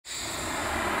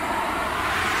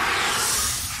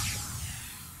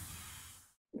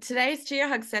Today's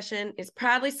geohug session is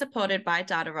proudly supported by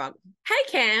Datarock. Hey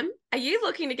Cam, are you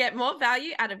looking to get more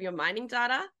value out of your mining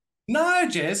data? No,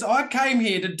 Jess, I came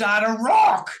here to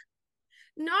Datarock.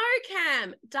 No,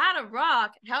 Cam. Datarock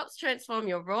helps transform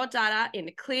your raw data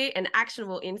into clear and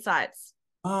actionable insights.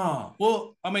 Oh,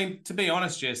 well, I mean, to be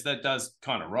honest, Jess, that does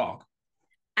kind of rock.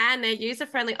 And their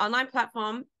user-friendly online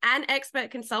platform and expert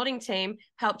consulting team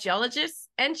help geologists,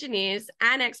 engineers,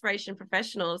 and exploration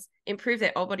professionals improve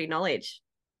their ore body knowledge.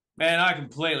 Man, I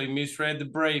completely misread the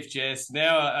brief, Jess.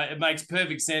 Now it makes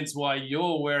perfect sense why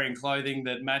you're wearing clothing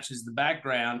that matches the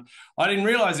background. I didn't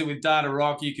realize that with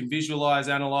Datarock, you can visualize,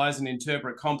 analyze, and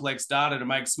interpret complex data to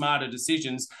make smarter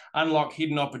decisions, unlock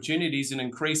hidden opportunities, and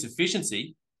increase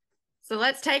efficiency. So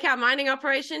let's take our mining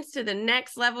operations to the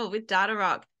next level with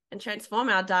Datarock and transform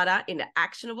our data into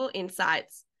actionable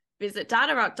insights. Visit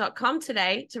datarock.com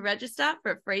today to register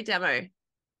for a free demo.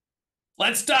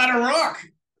 Let's Datarock!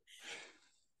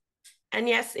 And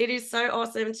yes, it is so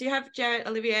awesome to have Gerrit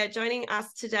Olivier joining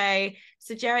us today.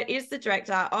 So Gerrit is the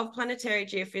Director of Planetary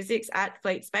Geophysics at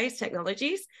Fleet Space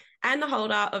Technologies and the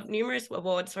holder of numerous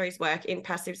awards for his work in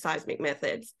passive seismic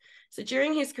methods. So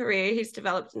during his career, he's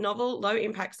developed novel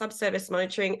low-impact subsurface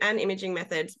monitoring and imaging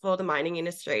methods for the mining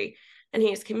industry, and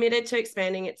he is committed to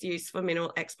expanding its use for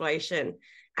mineral exploration.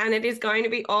 And it is going to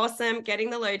be awesome getting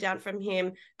the lowdown from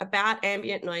him about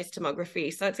ambient noise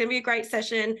tomography. So it's going to be a great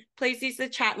session. Please use the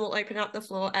chat and we'll open up the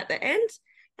floor at the end.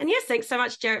 And yes, thanks so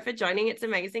much, Gerrit, for joining. It's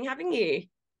amazing having you.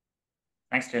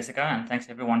 Thanks, Jessica, and thanks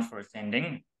everyone for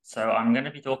attending. So I'm going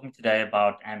to be talking today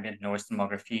about ambient noise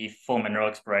tomography for mineral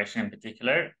exploration in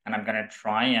particular, and I'm going to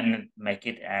try and make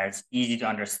it as easy to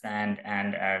understand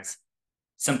and as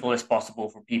simple as possible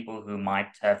for people who might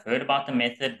have heard about the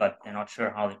method, but they're not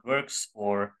sure how it works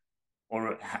or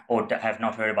have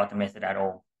not heard about the method at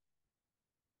all.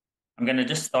 I'm going to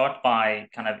just start by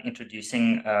kind of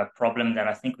introducing a problem that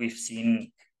I think we've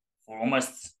seen for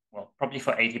probably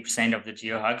for 80% of the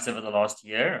geohugs over the last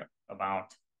year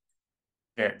about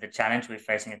the challenge we're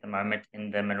facing at the moment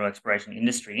in the mineral exploration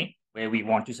industry, where we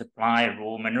want to supply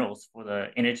raw minerals for the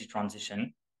energy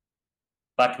transition,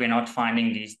 but we're not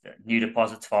finding these new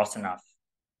deposits fast enough.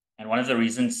 And one of the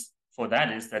reasons for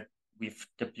that is that we've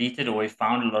depleted or we've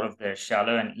found a lot of the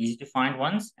shallow and easy to find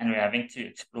ones, and we're having to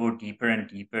explore deeper and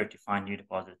deeper to find new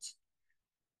deposits.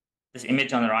 This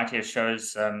image on the right here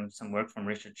shows some work from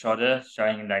Richard Chodder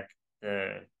showing like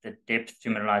the depth to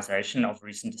mineralization of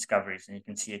recent discoveries. And you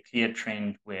can see a clear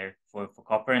trend where for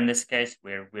copper in this case,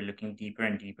 where we're looking deeper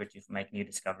and deeper to make new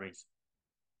discoveries.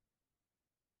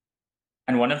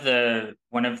 And one of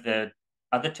the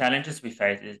other challenges we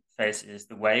face is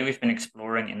the way we've been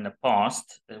exploring in the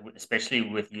past, especially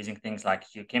with using things like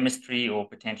geochemistry or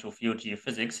potential field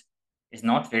geophysics, is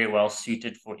not very well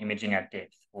suited for imaging at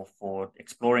depth or for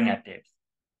exploring at depth.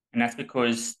 And that's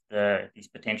because these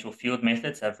potential field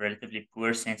methods have relatively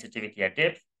poor sensitivity at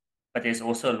depth, but there's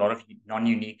also a lot of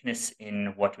non-uniqueness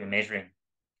in what we're measuring.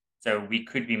 So we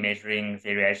could be measuring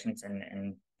variations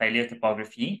in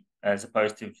paleotopography as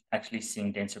opposed to actually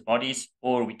seeing denser bodies,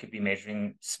 or we could be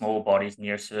measuring small bodies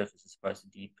near surface as opposed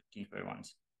to deeper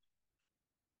ones.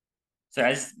 So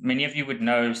as many of you would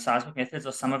know, seismic methods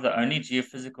are some of the only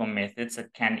geophysical methods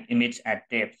that can image at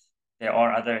depth. There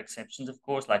are other exceptions, of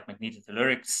course, like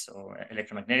magnetotellurics or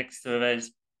electromagnetic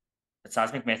surveys, but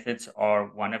seismic methods are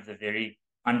one of the very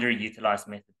underutilized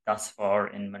methods thus far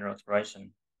in mineral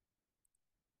exploration.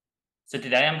 So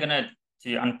today I'm going to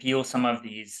unpeel some of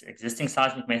these existing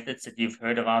seismic methods that you've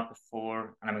heard about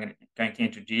before, and I'm going to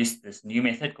introduce this new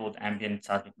method called ambient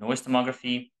seismic noise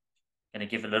tomography. I'm going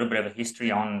to give a little bit of a history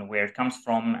on where it comes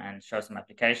from and show some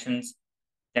applications.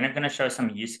 Then I'm going to show some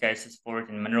use cases for it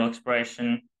in mineral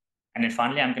exploration. And then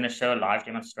finally, I'm going to show a live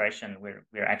demonstration where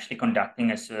we're actually conducting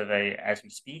a survey as we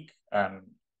speak.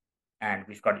 And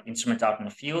we've got instruments out in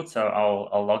the field, so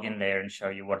I'll log in there and show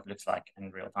you what it looks like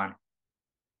in real time.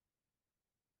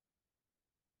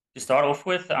 To start off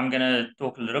with, I'm going to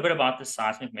talk a little bit about the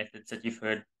seismic methods that you've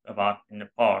heard about in the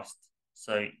past.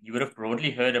 So you would have broadly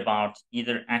heard about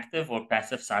either active or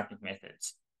passive seismic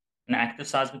methods. And active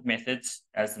seismic methods,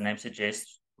 as the name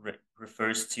suggests,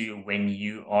 refers to when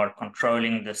you are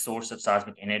controlling the source of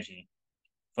seismic energy.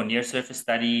 For near-surface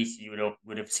studies, you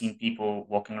would have seen people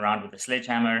walking around with a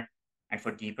sledgehammer. And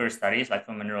for deeper studies, like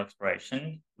for mineral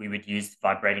exploration, we would use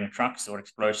vibrating trucks or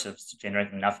explosives to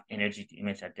generate enough energy to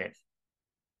image at depth.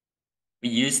 We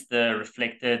used the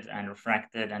reflected and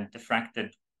refracted and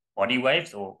diffracted body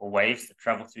waves or waves that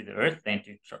travel through the Earth then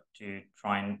to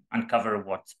try and uncover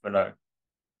what's below.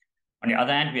 On the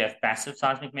other hand, we have passive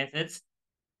seismic methods,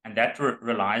 and that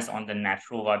relies on the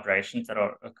natural vibrations that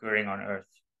are occurring on Earth.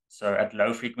 So at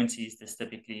low frequencies, this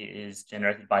typically is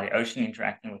generated by the ocean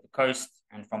interacting with the coast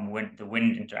and from the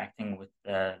wind interacting with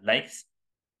the lakes.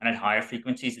 And at higher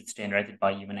frequencies, it's generated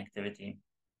by human activity.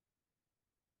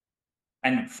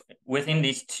 And within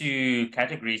these two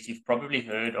categories, you've probably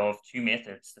heard of two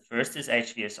methods. The first is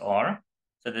HVSR.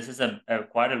 So this is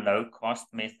quite a low-cost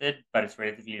method, but it's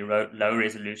relatively low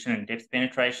resolution and depth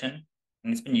penetration.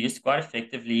 And it's been used quite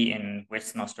effectively in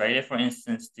Western Australia, for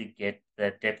instance, to get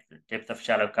the depth of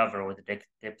shallow cover or the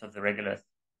depth of the regolith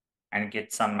and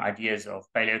get some ideas of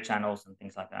paleo channels and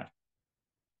things like that.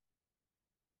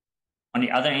 On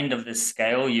the other end of this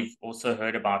scale, you've also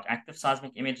heard about active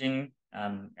seismic imaging,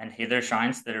 and Heather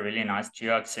Shines did a really nice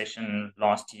geohug session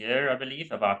last year, I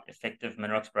believe, about effective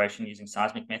mineral exploration using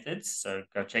seismic methods. So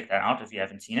go check that out if you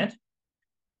haven't seen it.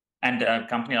 And a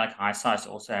company like HiSeis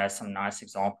also has some nice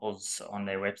examples on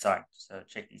their website. So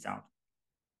check these out.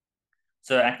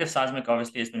 So active seismic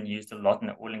obviously has been used a lot in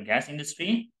the oil and gas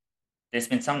industry. There's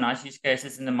been some nice use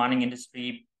cases in the mining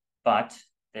industry, but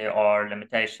there are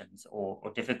limitations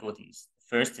or difficulties.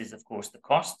 First is, of course, the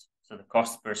cost. So the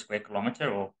cost per square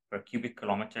kilometer or per cubic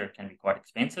kilometer can be quite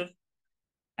expensive.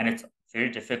 And it's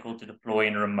very difficult to deploy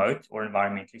in remote or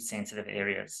environmentally sensitive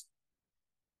areas.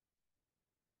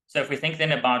 So if we think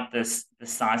then about the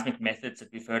seismic methods that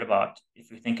we've heard about,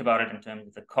 if we think about it in terms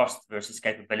of the cost versus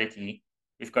capability,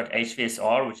 we've got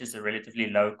HVSR, which is a relatively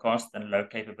low cost and low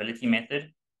capability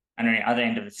method. And on the other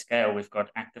end of the scale, we've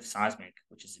got active seismic,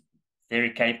 which is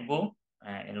very capable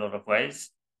in a lot of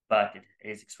ways, but it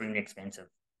is extremely expensive.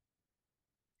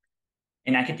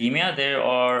 In academia, there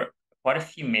are quite a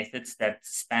few methods that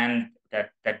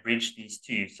bridge these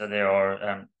two. So there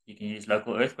are, you can use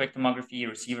local earthquake tomography,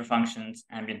 receiver functions,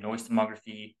 ambient noise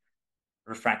tomography,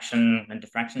 refraction and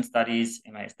diffraction studies,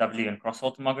 MASW, and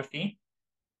cross-hole tomography.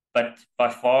 But by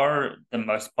far, the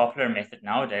most popular method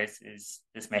nowadays is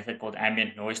this method called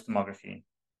ambient noise tomography.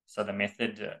 So the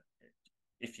method,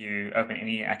 if you open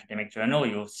any academic journal,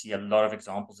 you'll see a lot of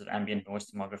examples of ambient noise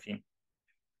tomography.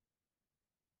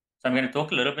 So I'm going to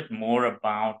talk a little bit more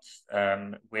about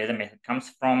where the method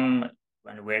comes from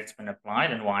and where it's been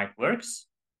applied and why it works.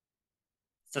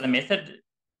 So the method,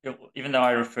 even though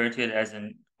I refer to it as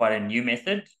quite a new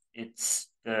method, it's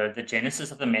the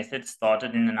genesis of the method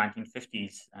started in the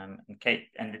 1950s.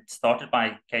 And it started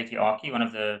by Katie Archie, one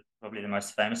of probably the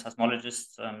most famous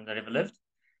seismologists that ever lived,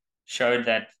 showed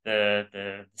that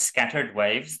the scattered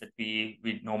waves that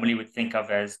we normally would think of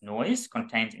as noise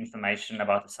contains information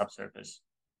about the subsurface.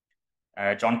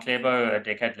 John Klebo, a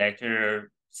decade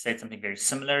later, said something very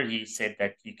similar. He said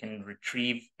that you can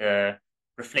retrieve the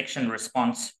reflection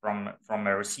response from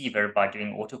a receiver by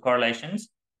doing autocorrelations.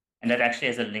 And that actually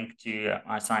has a link to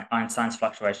Einstein's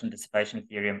fluctuation dissipation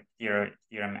theorem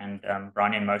and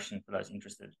Brownian motion for those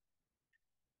interested.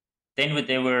 Then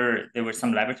there were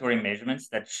some laboratory measurements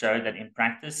that show that in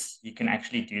practice, you can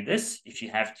actually do this. If you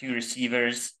have two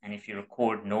receivers and if you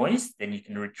record noise, then you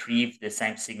can retrieve the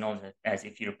same signals as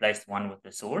if you replaced one with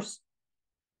the source.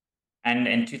 And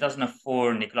in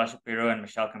 2004, Nicolas Shapiro and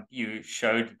Michel Campiu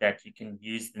showed that you can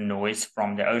use the noise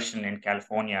from the ocean in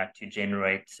California to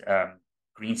generate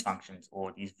Green's functions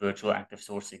or these virtual active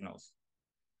source signals.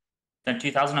 So in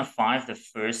 2005, the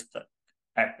first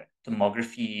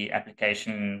tomography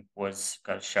application was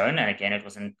shown, and again it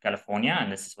was in California, and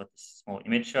this is what this small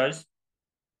image shows.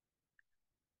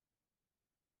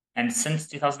 And since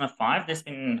 2005, there's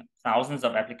been thousands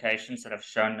of applications that have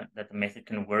shown that the method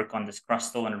can work on this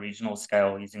crustal and regional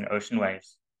scale using ocean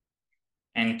waves.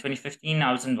 And in 2015,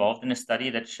 I was involved in a study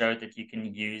that showed that you can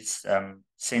use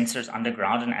sensors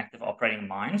underground in active operating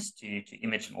mines to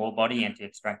image an ore body and to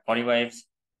extract body waves.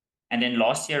 And then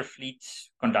last year, Fleet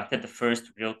conducted the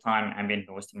first real-time ambient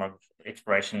noise tomography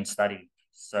exploration study.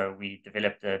 So we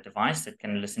developed a device that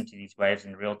can listen to these waves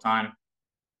in real time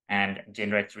and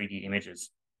generate 3D images.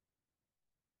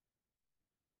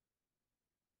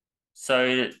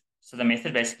 So the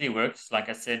method basically works, like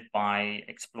I said, by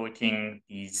exploiting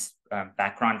these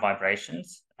background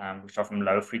vibrations, which are from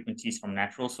low frequencies from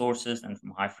natural sources and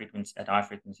from high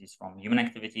frequencies from human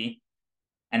activity.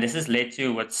 And this has led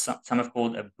to what some have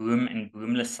called a boom and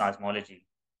boomless seismology.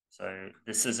 So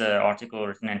this is an article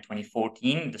written in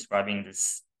 2014 describing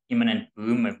this imminent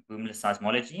boom of boomless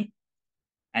seismology.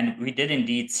 And we did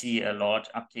indeed see a large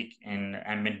uptick in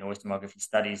ambient noise tomography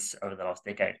studies over the last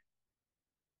decade.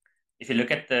 If you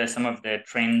look at some of the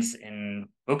trends in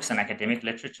books and academic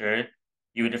literature,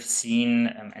 you would have seen,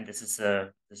 and this is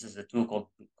a tool called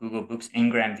Google Books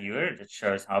Ngram Viewer that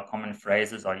shows how common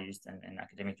phrases are used in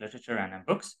academic literature and in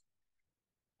books.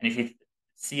 And if you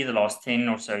see the last 10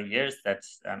 or so years that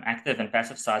active and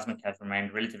passive seismic have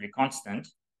remained relatively constant,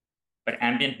 but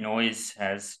ambient noise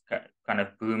has kind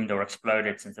of boomed or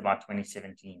exploded since about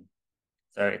 2017.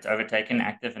 So it's overtaken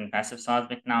active and passive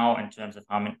seismic now in terms of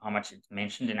how much it's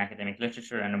mentioned in academic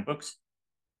literature and in books.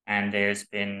 And there's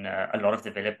been a lot of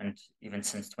development even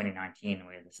since 2019,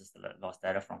 where this is the last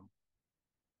data from.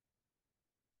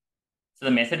 So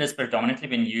the method has predominantly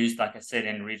been used, like I said,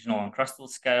 in regional and crustal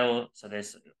scale. So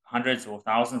there's hundreds or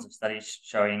thousands of studies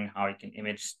showing how you can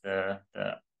image the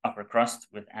upper crust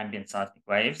with ambient seismic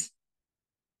waves.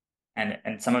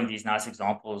 And some of these nice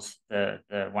examples,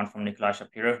 the one from Nikolai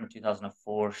Shapiro from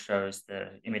 2004 shows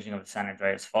the imaging of the San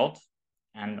Andreas fault.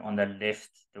 And on the left,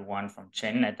 the one from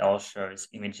Chen et al. Shows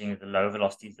imaging of the low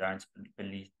velocity zones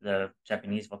beneath the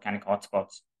Japanese volcanic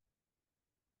hotspots.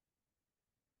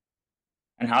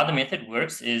 And how the method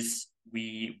works is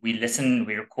we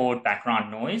record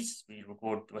background noise. We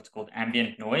record what's called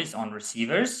ambient noise on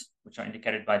receivers, which are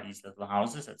indicated by these little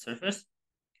houses at surface.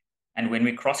 And when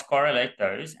we cross-correlate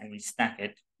those and we stack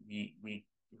it, we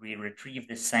retrieve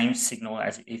the same signal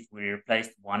as if we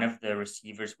replaced one of the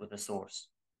receivers with a source.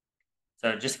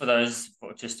 So just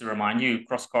to remind you,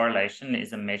 cross-correlation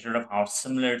is a measure of how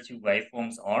similar two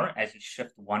waveforms are as you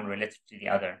shift one relative to the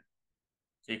other.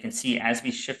 So you can see as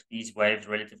we shift these waves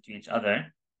relative to each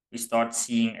other, we start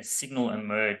seeing a signal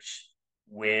emerge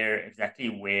where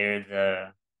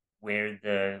the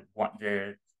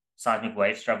seismic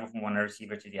waves travel from one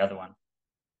receiver to the other one.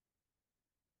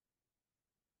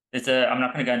 I'm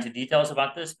not going to go into details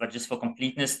about this, but just for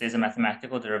completeness, there's a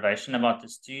mathematical derivation about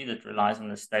this too that relies on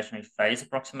the stationary phase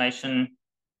approximation.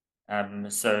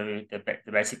 So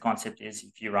the basic concept is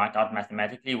if you write out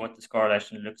mathematically what this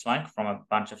correlation looks like from a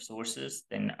bunch of sources,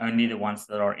 then only the ones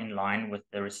that are in line with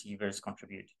the receivers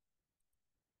contribute.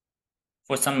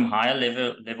 For some higher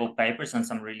level papers and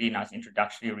some really nice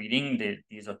introductory reading,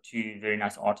 these are two very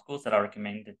nice articles that I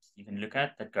recommend that you can look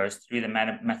at that goes through the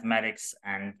mathematics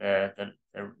and the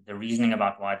reasoning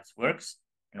about why this works,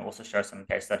 and also show some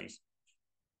case studies.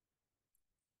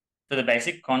 So the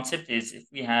basic concept is if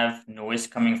we have noise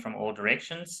coming from all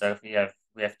directions, so if we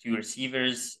have two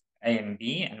receivers, A and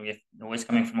B, and we have noise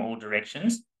coming from all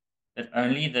directions, that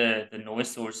only the noise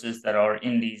sources that are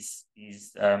in these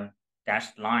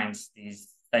dashed lines,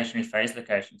 these stationary phase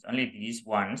locations, only these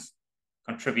ones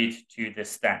contribute to the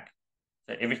stack.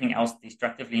 So everything else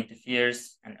destructively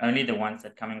interferes, and only the ones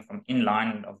that are coming from in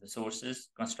line of the sources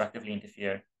constructively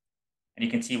interfere. And you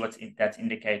can see that's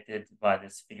indicated by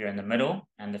this figure in the middle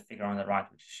and the figure on the right,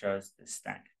 which shows the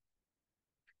stack.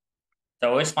 So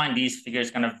I always find these figures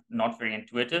kind of not very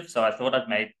intuitive. So I thought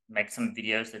I'd make some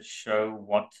videos that show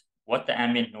what the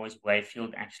ambient noise wave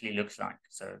field actually looks like.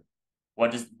 So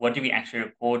what do we actually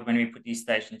record when we put these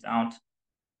stations out?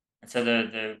 And so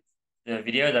the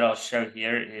video that I'll show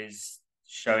here is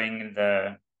showing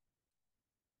the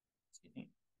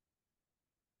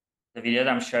video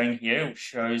that I'm showing here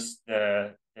shows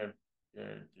the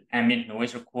ambient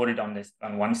noise recorded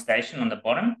on one station on the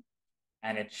bottom,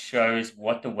 and it shows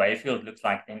what the wave field looks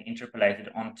like then interpolated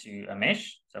onto a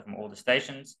mesh, so from all the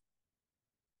stations.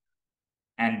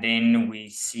 And then we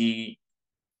see,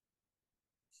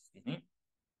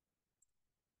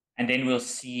 and then we'll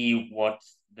see what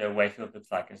the wave field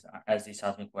looks like as the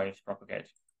seismic waves propagate.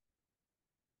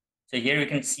 So here we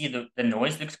can see the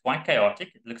noise looks quite chaotic.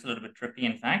 It looks a little bit trippy,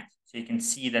 in fact. So you can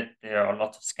see that there are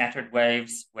lots of scattered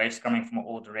waves coming from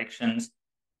all directions.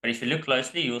 But if you look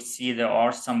closely, you'll see there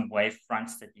are some wave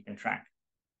fronts that you can track.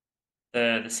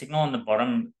 The signal on the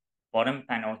bottom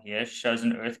panel here shows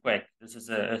an earthquake. This is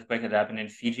an earthquake that happened in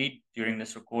Fiji during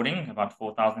this recording, about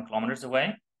 4,000 kilometers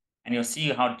away. And you'll see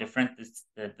how different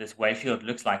this wave field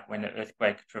looks like when the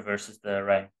earthquake traverses the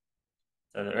array.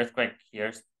 So the earthquake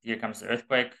here comes the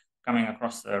earthquake coming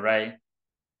across the array,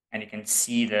 and you can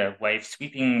see the wave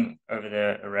sweeping over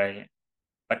the array.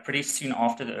 But pretty soon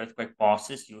after the earthquake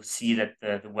passes, you'll see that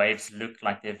the waves look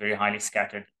like they're very highly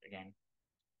scattered again.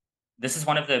 This is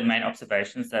one of the main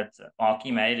observations that Archie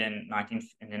made in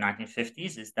the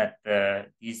 1950s, is that the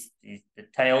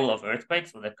tail of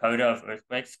earthquakes, or the coda of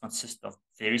earthquakes, consist of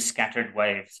very scattered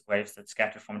waves that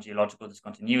scatter from geological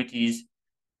discontinuities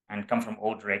and come from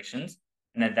all directions.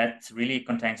 And that really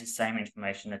contains the same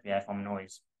information that we have from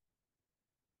noise.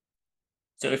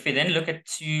 So if we then look at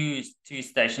two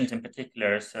stations in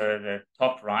particular, so the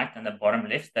top right and the bottom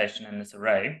left station in this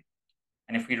array,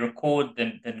 and if we record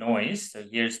the noise, so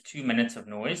here's 2 minutes of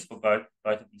noise for both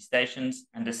of these stations,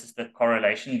 and this is the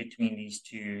correlation between these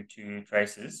two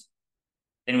traces,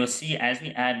 then we'll see as we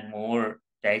add more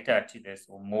data to this,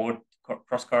 or more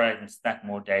cross-correlate and stack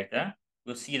more data,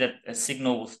 we'll see that a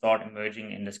signal will start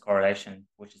emerging in this correlation,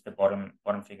 which is the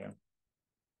bottom figure.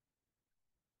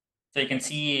 So you can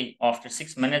see after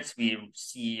 6 minutes, we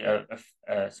see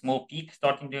a small peak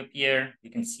starting to appear.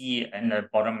 You can see in the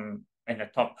bottom, in the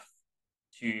top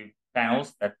two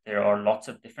panels, that there are lots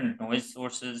of different noise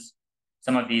sources.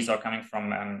 Some of these are coming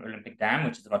from Olympic Dam,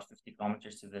 which is about 50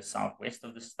 kilometers to the southwest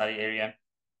of the study area.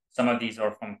 Some of these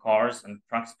are from cars and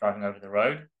trucks driving over the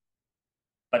road.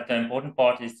 But the important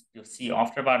part is you'll see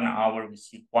after about an hour, we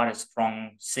see quite a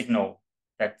strong signal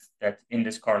that's in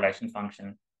this correlation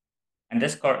function. And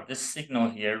this signal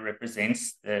here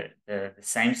represents the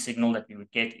same signal that we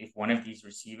would get if one of these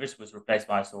receivers was replaced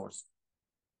by a source.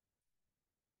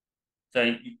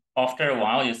 So after a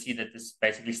while, you'll see that this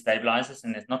basically stabilizes,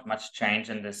 and there's not much change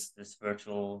in this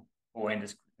virtual or in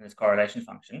this correlation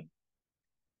function.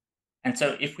 And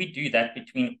so if we do that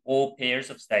between all pairs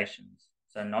of stations,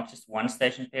 so not just one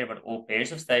station pair, but all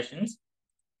pairs of stations,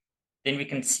 then we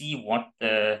can see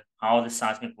how the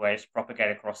seismic waves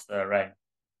propagate across the array.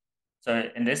 So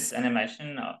in this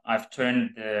animation, I've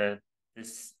turned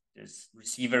this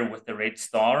receiver with the red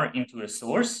star into a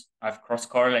source. I've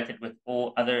cross-correlated with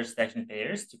all other station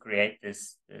pairs to create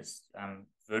this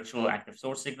virtual active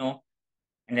source signal.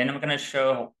 And then I'm going to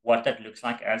show what that looks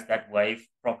like as that wave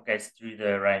propagates through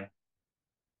the array.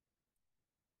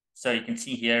 So you can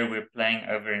see here we're playing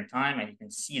over in time, and you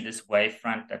can see this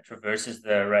wavefront that traverses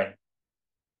the array.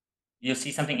 You'll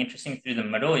see something interesting through the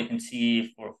middle. You can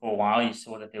see for a while you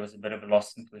saw that there was a bit of a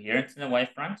loss in coherence in the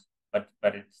wavefront, but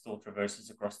it still traverses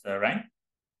across the array.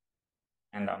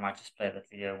 And I might just play that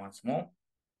video once more.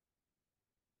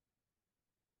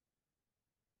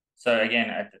 So again,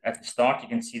 at the start, you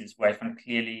can see this wavefront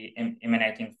clearly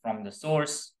emanating from the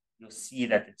source. You'll see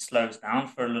that it slows down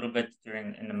for a little bit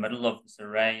in the middle of this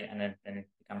array, and then it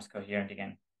becomes coherent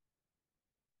again.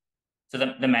 So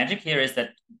the magic here is that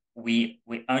we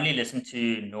only listen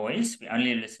to noise, we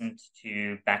only listen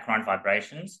to background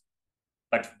vibrations,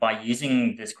 but by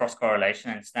using this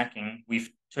cross-correlation and stacking,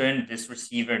 we've turned this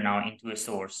receiver now into a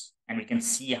source, and we can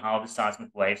see how the seismic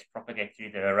waves propagate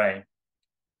through the array.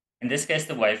 In this case,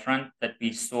 the wavefront that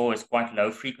we saw is quite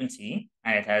low frequency,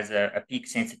 and it has a peak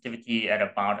sensitivity at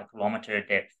about 1 kilometer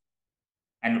depth.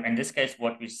 And in this case,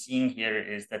 what we're seeing here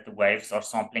is that the waves are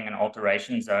sampling an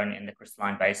alteration zone in the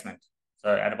crystalline basement.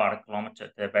 So at about 1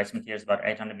 kilometer, the basement here is about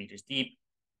 800 meters deep.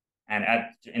 And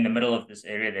in the middle of this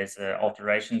area, there's an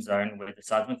alteration zone where the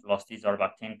seismic velocities are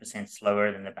about 10%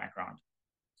 slower than the background.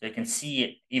 So you can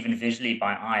see even visually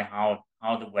by eye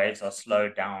how the waves are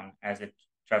slowed down as it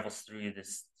travels through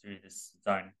this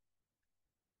zone.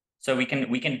 So we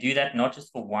can do that not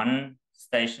just for one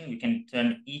station. We can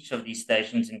turn each of these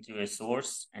stations into a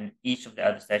source and each of the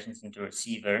other stations into a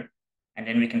receiver. And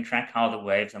then we can track how the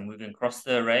waves are moving across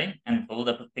the array and build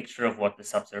up a picture of what the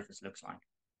subsurface looks like.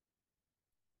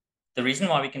 The reason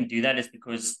why we can do that is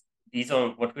because these are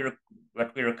what we're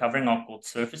recovering are called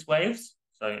surface waves.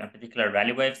 So in particular,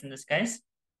 Rayleigh waves in this case.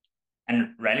 And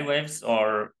Rayleigh waves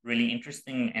are really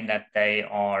interesting in that they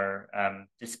are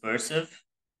dispersive.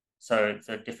 So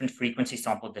different frequencies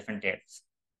sample different depths.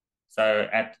 So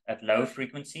at low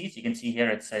frequencies, you can see here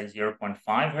it says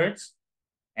 0.5 hertz.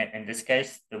 And in this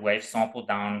case, the waves sample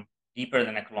down deeper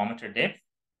than 1 kilometer depth.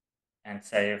 And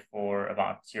say for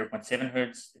about 0.7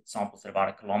 hertz, it samples at about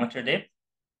 1 kilometer depth.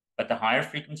 But the higher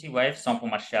frequency waves sample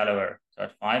much shallower. So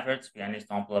at 5 hertz, we only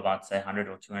sample about, say, 100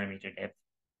 or 200 meter depth.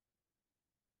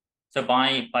 So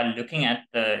by looking at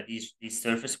these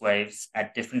surface waves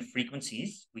at different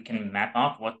frequencies, we can map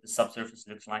out what the subsurface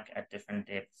looks like at different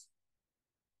depths.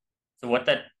 So what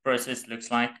that process looks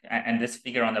like, and this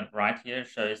figure on the right here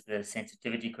shows the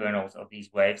sensitivity kernels of these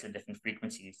waves at different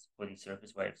frequencies for these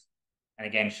surface waves. And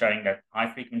again, showing that high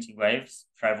frequency waves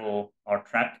are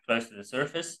trapped close to the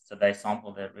surface, so they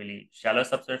sample the really shallow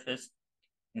subsurface,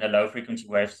 and the low frequency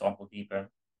waves sample deeper.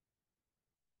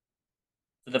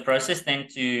 So the process then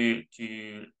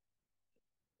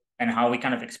and how we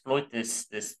kind of exploit this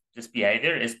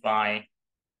behavior is by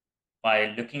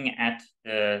looking at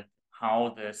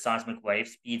how the seismic wave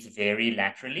speeds vary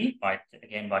laterally by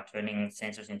turning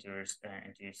sensors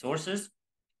into sources.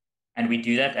 And we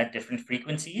do that at different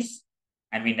frequencies.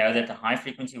 And we know that the high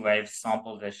frequency waves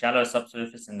sample the shallow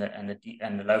subsurface and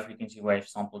the low frequency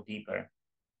waves sample deeper.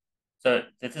 So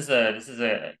this is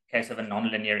a case of a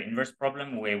nonlinear inverse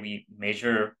problem where we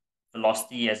measure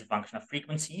velocity as a function of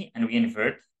frequency, and we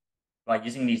invert by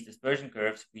using these dispersion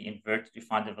curves. We invert to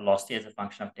find the velocity as a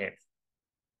function of depth.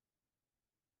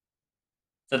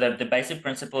 So the basic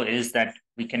principle is that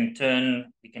we can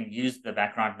use the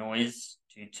background noise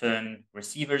to turn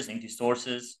receivers into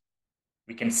sources.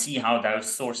 We can see how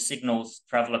those source signals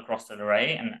travel across the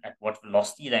array and at what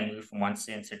velocity they move from one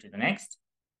sensor to the next.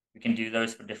 We can do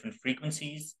those for different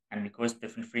frequencies, and because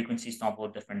different frequencies sample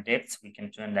different depths, we can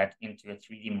turn that into a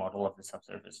 3D model of the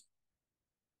subsurface.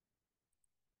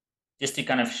 Just to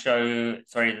kind of show,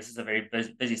 sorry, this is a very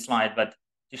busy slide, but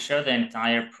to show the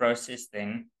entire process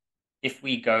thing, if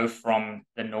we go from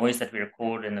the noise that we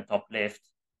record in the top left,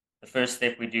 the first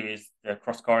step we do is the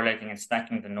cross-correlating and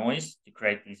stacking the noise to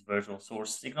create these virtual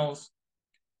source signals.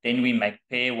 Then we make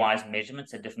pairwise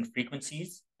measurements at different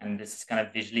frequencies. And this is kind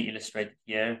of visually illustrated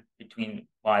here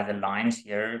by the lines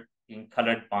here being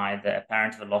colored by the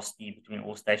apparent velocity between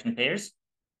all station pairs.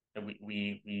 So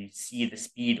we see the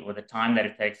speed or the time that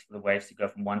it takes for the waves to go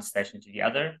from one station to the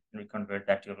other, and we convert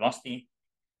that to a velocity.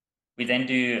 We then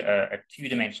do a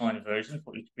two-dimensional inversion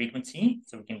for each frequency,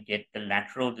 so we can get the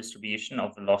lateral distribution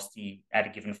of velocity at a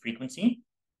given frequency.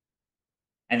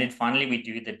 And then finally, we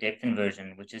do the depth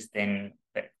inversion, which is then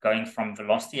going from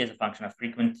velocity as a function of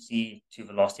frequency to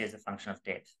velocity as a function of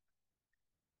depth.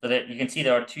 So that you can see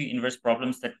there are two inverse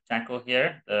problems that we tackle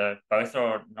here. Both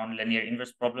are nonlinear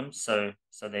inverse problems, so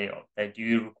they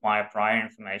do require prior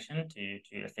information to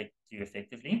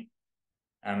effectively.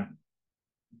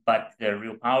 But the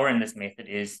real power in this method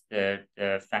is the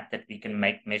fact that we can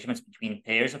make measurements between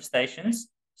pairs of stations.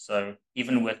 So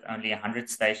even with only 100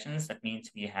 stations, that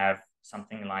means we have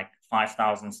something like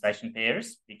 5,000 station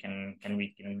pairs we can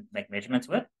make measurements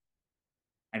with.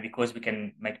 And because we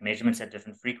can make measurements at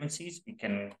different frequencies, we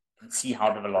can see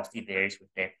how the velocity varies with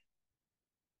depth.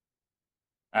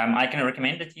 I can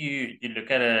recommend that you look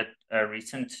at a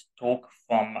recent talk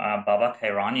from Baba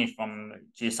Khairani from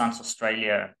Geoscience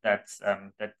Australia that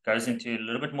goes into a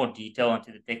little bit more detail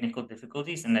into the technical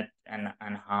difficulties and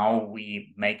how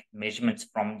we make measurements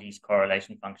from these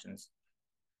correlation functions.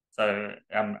 So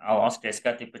I'll ask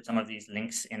Jessica to put some of these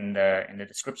links in the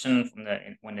description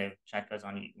when the chat goes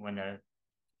on, when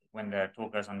the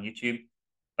talk goes on YouTube,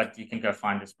 but you can go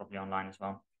find this probably online as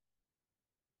well.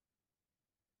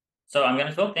 So I'm going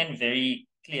to talk then very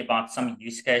quickly about some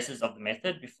use cases of the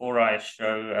method before I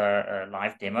show a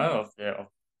live demo of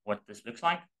what this looks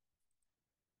like.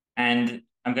 And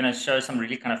I'm going to show some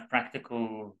really kind of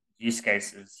practical use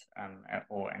cases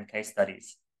and case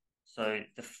studies. So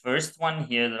the first one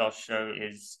here that I'll show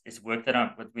is work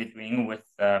that we're doing with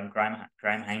Graham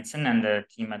Hainson and the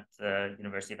team at the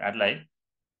University of Adelaide,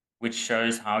 which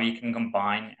shows how you can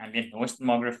combine ambient noise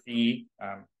tomography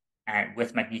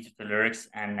with magnetotellurics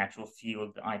and natural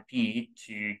field IP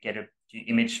to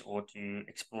image or to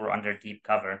explore under deep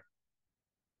cover.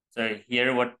 So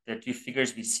here, what the two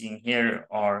figures we're seeing here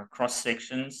are cross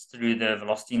sections through the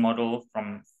velocity model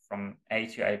from A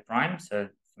to A prime. So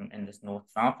in this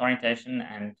north-south orientation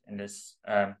and in this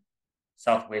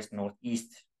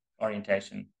southwest-northeast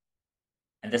orientation.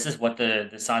 And this is what the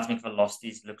seismic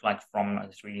velocities look like from a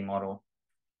 3D model.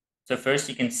 So first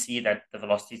you can see that the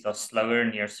velocities are slower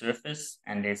near surface,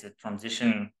 and there's a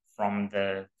transition from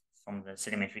the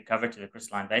sedimentary cover to the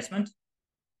crystalline basement.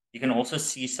 You can also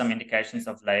see some indications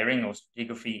of layering or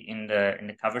stratigraphy in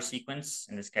the cover sequence,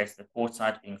 in this case the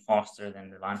quartzite being faster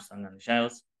than the limestone and the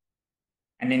shales.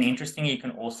 And then interestingly, you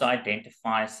can also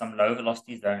identify some low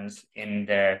velocity zones in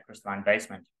the crystalline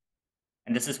basement.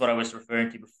 And this is what I was referring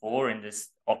to before in this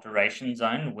alteration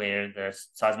zone where the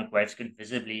seismic waves could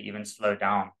visibly even slow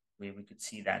down, where we could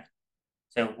see that.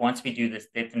 So once we do this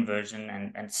depth inversion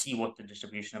and see what the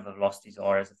distribution of the velocities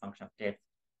are as a function of depth,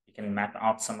 we can map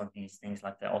out some of these things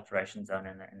like the alteration zone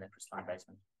in the crystalline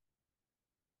basement.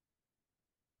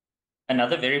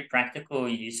 Another very practical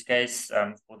use case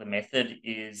for the method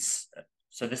is,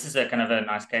 so this is a kind of a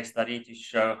nice case study to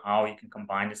show how you can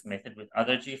combine this method with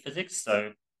other geophysics.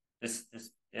 So this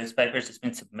paper has just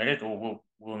been submitted or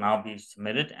will now be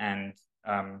submitted, and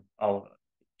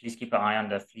please keep an eye on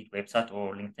the Fleet website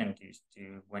or LinkedIn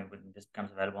to when this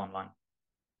becomes available online.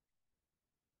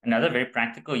 Another very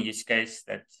practical use case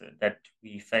that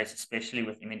we face, especially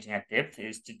with imaging at depth,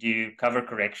 is to do cover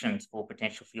corrections for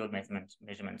potential field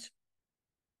measurements.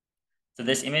 So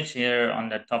this image here on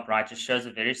the top right just shows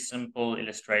a very simple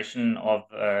illustration of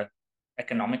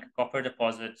economic copper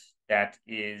deposit that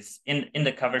is in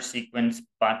the cover sequence,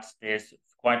 but there's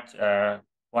quite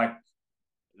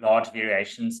large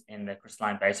variations in the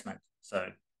crystalline basement.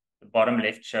 So the bottom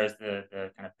left shows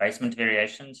the kind of basement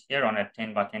variations here on a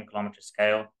 10 by 10 kilometer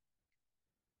scale.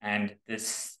 And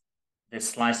this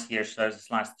slice here shows a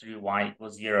slice through y =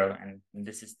 0. And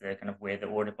this is the kind of where the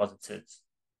ore deposit sits.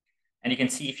 And you can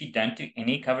see if you don't do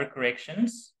any cover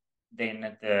corrections,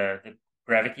 then the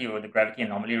gravity or the gravity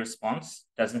anomaly response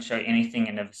doesn't show anything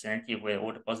in the vicinity of where the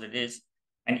ore deposit is.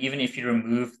 And even if you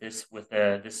remove this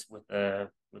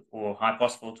or high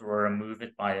pass filter or remove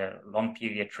it by a long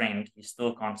period trend, you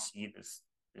still can't see this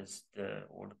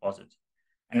or deposit.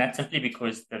 And that's simply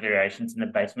because the variations in the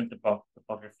basement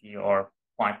topography are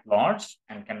quite large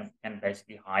and can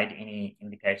basically hide any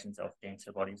indications of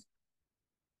denser bodies.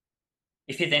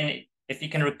 If you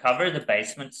can recover the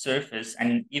basement surface,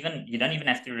 and you don't even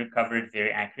have to recover it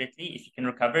very accurately, if you can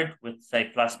recover it with,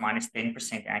 say, plus minus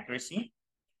 10% accuracy,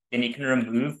 then you can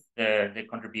remove the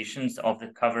contributions of the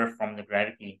cover from the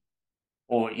gravity,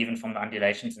 or even from the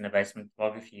undulations in the basement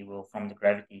topography from the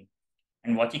gravity.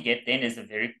 And what you get then is a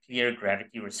very clear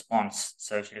gravity response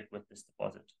associated with this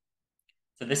deposit.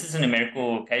 So this is a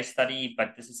numerical case study,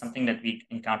 but this is something that we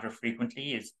encounter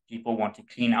frequently, is people want to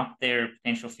clean up their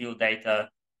potential field data.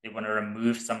 They want to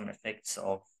remove some effects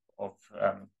of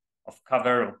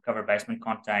cover or cover basement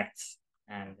contacts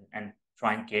and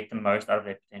try and get the most out of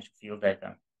their potential field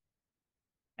data.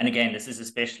 And again, this is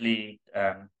especially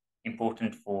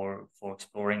important for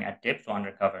exploring at depth or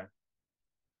under cover.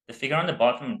 The figure on the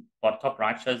top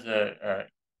right shows a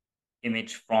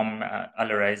image from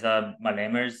Alireza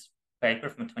Malemer's paper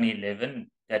from 2011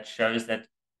 that shows that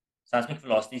seismic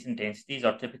velocities and densities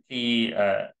are typically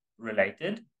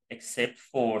related, except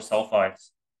for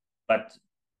sulfides. But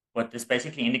what this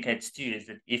basically indicates too is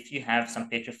that if you have some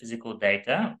petrophysical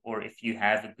data, or if you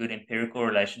have a good empirical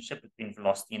relationship between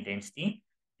velocity and density,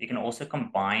 you can also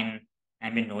combine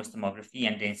ambient noise tomography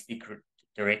and density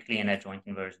directly in a joint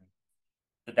inversion.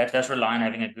 But that does rely on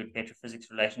having a good petrophysics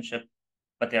relationship,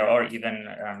 but there are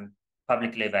even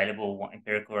publicly available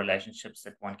empirical relationships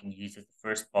that one can use as the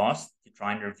first pass to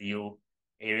try and reveal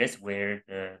areas where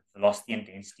the velocity and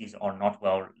densities are not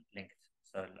well linked.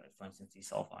 So, for instance, these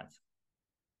sulfides.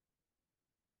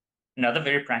 Another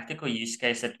very practical use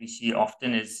case that we see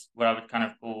often is what I would kind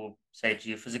of call, say,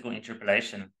 geophysical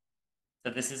interpolation.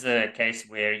 So this is a case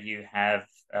where you have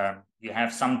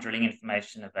some drilling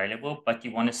information available, but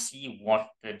you want to see what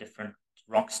the different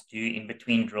rocks do in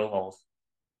between drill holes.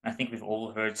 I think we've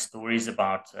all heard stories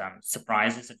about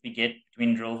surprises that we get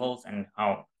between drill holes, and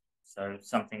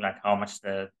something like how much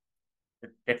the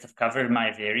depth of cover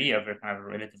might vary over kind of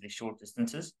relatively short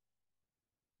distances.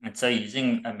 And so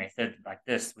using a method like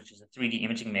this, which is a 3D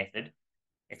imaging method,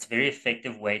 it's a very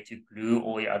effective way to glue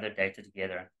all your other data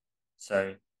together. So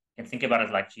you can think about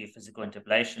it like geophysical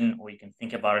interpolation, or you can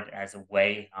think about it as a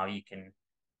way how you can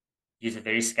use a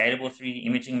very scalable 3D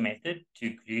imaging method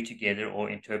to glue together or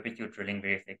interpret your drilling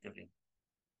very effectively.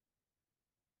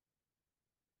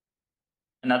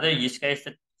 Another use case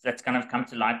that's kind of come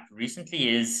to light recently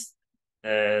is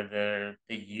the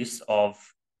use of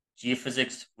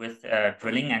geophysics with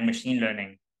drilling and machine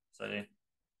learning. So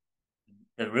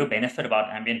the real benefit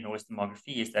about ambient noise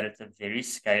tomography is that it's a very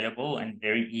scalable and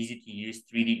very easy to use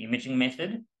 3D imaging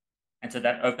method. And so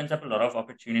that opens up a lot of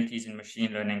opportunities in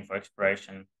machine learning for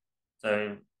exploration.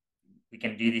 So we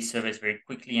can do these surveys very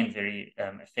quickly and very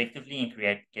effectively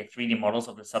and get 3D models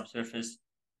of the subsurface.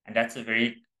 And that's a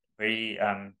very, very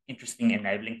interesting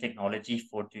enabling technology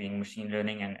for doing machine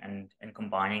learning and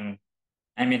combining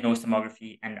ambient noise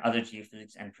tomography and other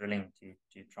geophysics and drilling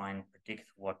to try and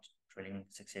predict what drilling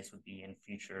success would be in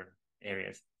future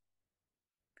areas.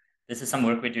 This is some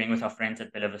work we're doing with our friends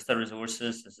at Bella Vista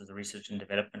Resources. This is a research and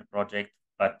development project,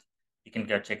 but you can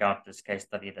go check out this case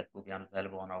study that will be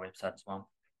available on our website as well.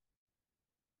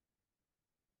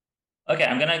 Okay,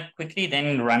 I'm going to quickly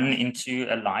then run into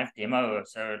a live demo.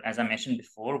 So as I mentioned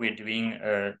before, we're doing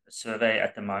a survey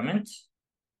at the moment.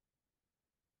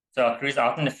 So our crew is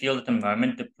out in the field at the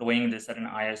moment deploying this at an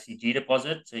IOCG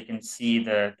deposit. So you can see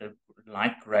the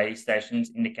light gray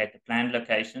stations indicate the planned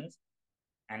locations,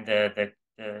 and the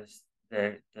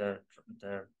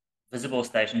visible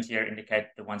stations here indicate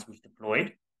the ones we've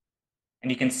deployed.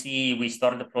 And you can see we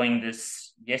started deploying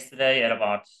this yesterday at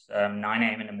about 9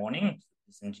 a.m. in the morning.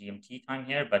 It's in GMT time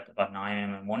here, but about 9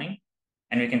 a.m. in the morning.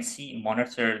 And we can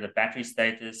monitor the battery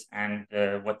status and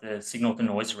what the signal to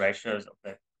noise ratios of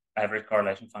the average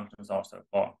correlation functions are so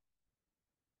far.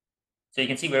 So you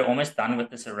can see we're almost done with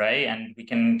this array, and we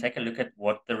can take a look at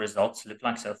what the results look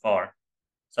like so far.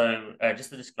 So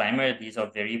just a disclaimer, these are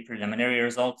very preliminary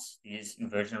results. These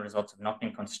inversion results have not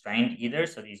been constrained either.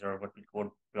 So these are what we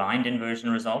call blind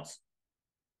inversion results.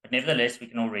 But nevertheless, we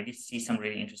can already see some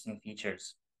really interesting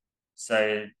features.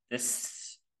 So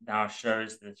this now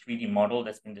shows the 3D model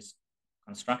that's been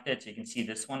constructed. So you can see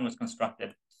this one was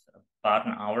constructed about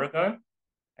an hour ago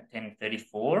at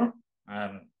 10:34.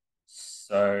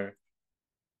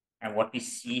 And what we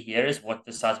see here is what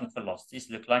the seismic velocities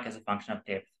look like as a function of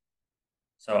depth.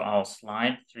 So I'll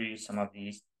slide through some of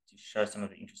these to show some of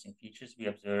the interesting features we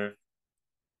observe.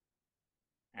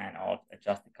 And I'll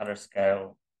adjust the color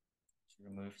scale to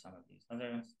remove some of these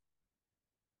others.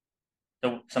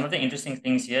 So some of the interesting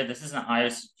things here, this is an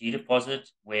ISG deposit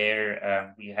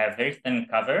where we have very thin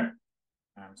cover.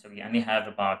 So we only have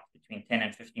about between 10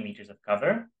 and 50 meters of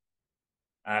cover.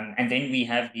 And then we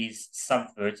have these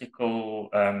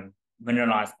subvertical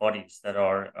mineralized bodies that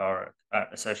are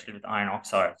associated with iron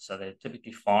oxide. So they're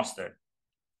typically faster.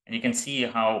 And you can see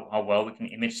how well we can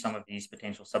image some of these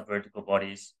potential subvertical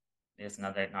bodies. There's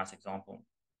another nice example.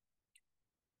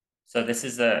 So this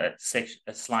is a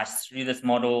slice through this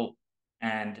model.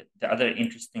 And the other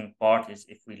interesting part is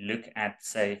if we look at,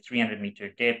 say, 300-meter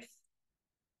depth,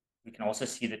 we can also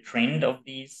see the trend of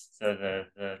these, so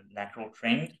the lateral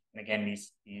trend. And again,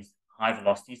 these high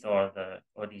velocities or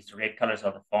these red colors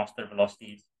are the faster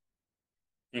velocities.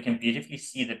 So you can beautifully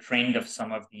see the trend of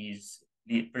some of these,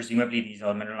 presumably these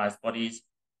are mineralized bodies.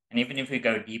 And even if we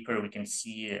go deeper, we can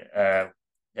see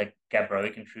the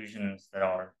gabbroic intrusions that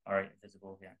are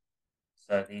visible here.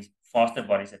 So these faster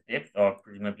bodies at depth are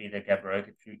presumably the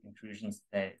gabbroic intrusions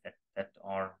that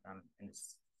are in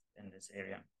this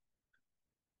area.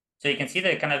 So you can see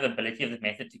the kind of ability of the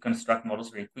method to construct models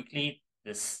very quickly.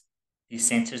 These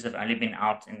sensors have only been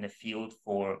out in the field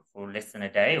for less than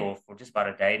a day, or for just about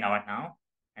a day right now.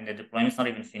 And the deployment's not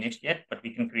even finished yet, but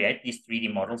we can create these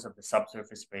 3D models of the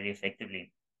subsurface very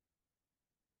effectively.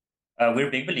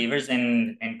 We're big believers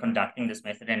in conducting this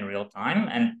method in real time,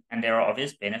 and there are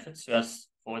obvious benefits to us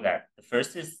for that. The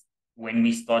first is when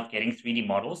we start getting 3D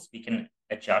models, we can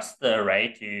adjust the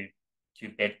array to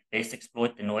best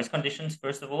exploit the noise conditions,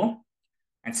 first of all,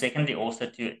 and secondly, also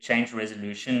to change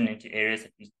resolution into areas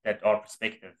that are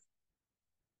prospective.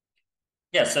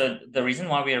 Yeah, so the reason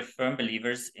why we are firm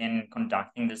believers in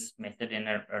conducting this method in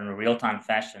a real-time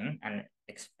fashion and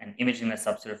imaging the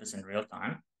subsurface in real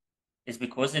time is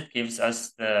because it gives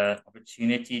us the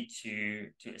opportunity to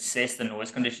assess the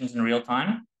noise conditions in real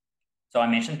time. So I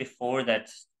mentioned before that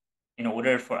in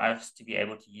order for us to be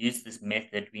able to use this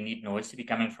method, we need noise to be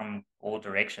coming from all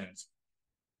directions.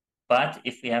 But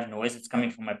if we have noise that's coming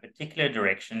from a particular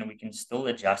direction, we can still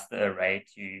adjust the array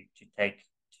to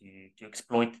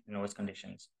exploit the noise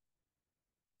conditions.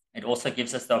 It also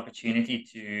gives us the opportunity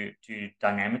to do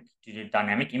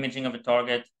dynamic imaging of a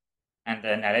target. And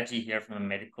the analogy here from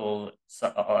the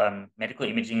medical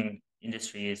imaging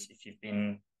industry is if you've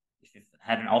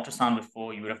had an ultrasound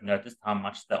before, you would have noticed how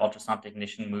much the ultrasound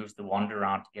technician moves the wand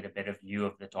around to get a better view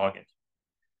of the target.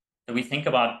 So we think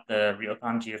about the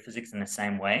real-time geophysics in the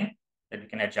same way, that we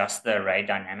can adjust the array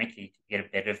dynamically to get a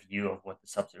better view of what the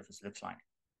subsurface looks like.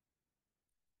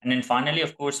 And then finally,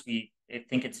 of course, I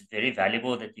think it's very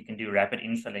valuable that you can do rapid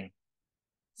infilling,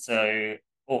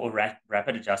 or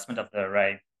rapid adjustment of the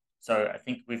array. So I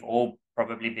think we've all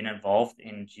probably been involved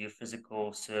in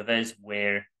geophysical surveys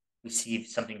where we see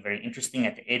something very interesting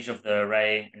at the edge of the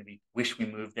array and we wish we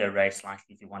moved the array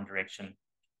slightly to one direction.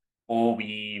 Or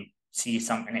we see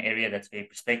an area that's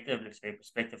looks very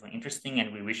prospective and interesting,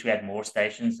 and we wish we had more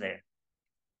stations there.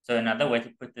 So another way to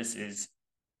put this is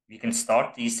you can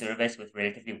start these surveys with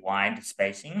relatively wide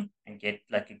spacing and get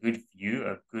like a good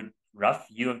rough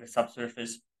view of the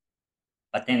subsurface,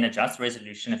 but then adjust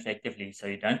resolution effectively so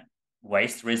you don't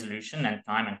waste resolution and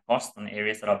time and cost on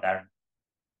areas that are barren.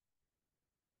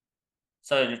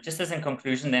 So just as in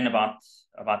conclusion then about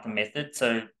the method,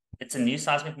 so it's a new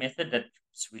seismic method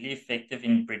that's really effective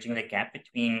in bridging the gap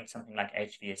between something like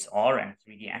HVSR and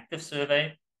 3D active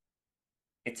survey.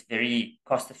 It's very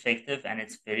cost effective and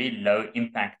it's very low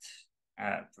impact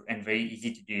and very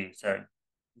easy to do. So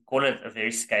we call it a very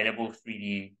scalable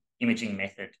 3D imaging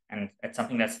method, and it's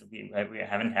something we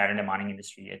haven't had in the mining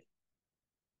industry yet.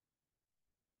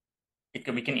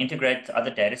 We can integrate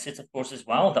other data sets, of course, as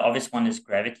well. The obvious one is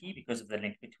gravity because of the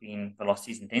link between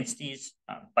velocities and densities,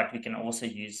 but we can also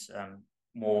use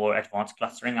more advanced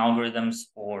clustering algorithms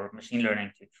or machine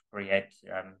learning to create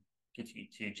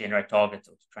to generate targets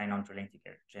or to train on drilling to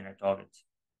generate targets.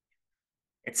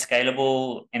 It's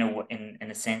scalable in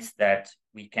a sense that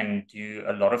we can do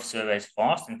a lot of surveys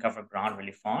fast and cover ground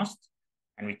really fast,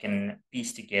 and we can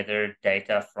piece together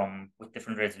data with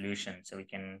different resolutions. So we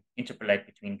can interpolate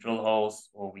between drill holes,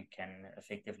 or we can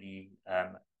effectively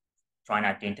try and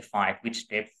identify at which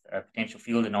depth a potential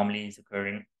field anomaly is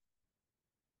occurring.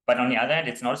 But on the other hand,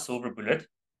 it's not a silver bullet.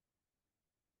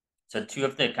 So two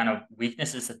of the kind of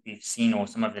weaknesses that we've seen, or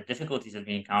some of the difficulties that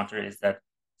we encounter, is that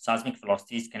seismic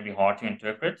velocities can be hard to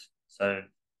interpret. So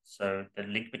the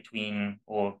link between,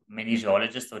 or many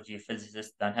geologists or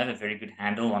geophysicists don't have a very good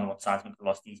handle on what seismic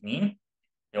velocities mean.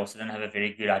 They also don't have a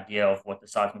very good idea of what the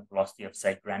seismic velocity of,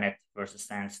 say, granite versus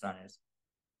sandstone is.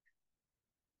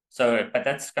 So, but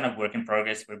that's kind of work in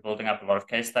progress. We're building up a lot of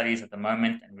case studies at the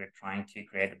moment, and we're trying to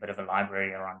create a bit of a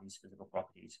library around these physical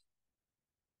properties.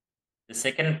 The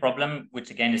second problem,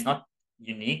 which again is not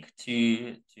unique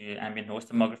to ambient noise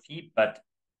tomography, but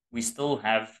we still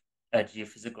have a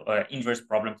geophysical or inverse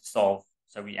problem to solve.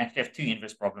 So we actually have two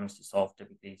inverse problems to solve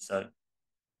typically. So,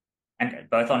 and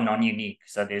both are non-unique.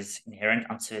 So there's inherent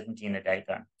uncertainty in the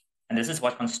data. And this is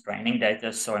what constraining data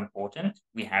is so important.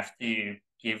 We have to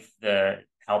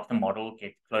help the model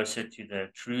get closer to the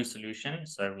true solution.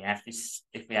 So we have to,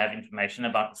 if we have information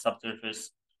about the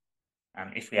subsurface,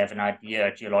 if we have an idea,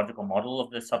 a geological model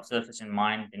of the subsurface in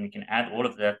mind, then we can add all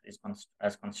of that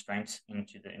as constraints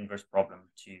into the inverse problem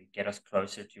to get us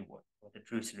closer to what the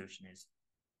true solution is.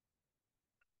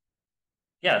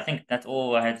 Yeah, I think that's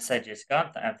all I had to say,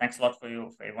 Jessica. Thanks a lot for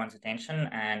everyone's attention,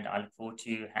 and I look forward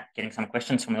to getting some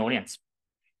questions from the audience.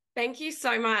 Thank you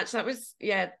so much. That was,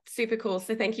 super cool.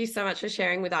 So thank you so much for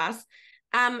sharing with us.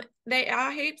 There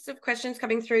are heaps of questions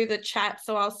coming through the chat,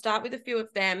 so I'll start with a few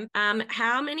of them.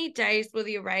 How many days will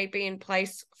the array be in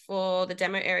place for the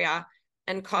demo area,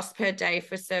 and cost per day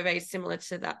for surveys similar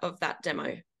to that of that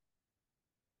demo?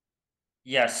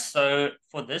 Yes, so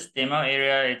for this demo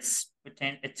area, it's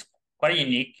quite a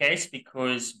unique case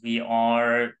because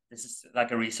this is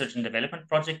like a research and development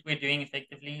project we're doing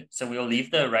effectively. So we'll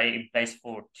leave the array in place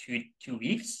for two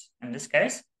weeks in this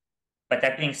case. But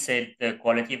that being said, the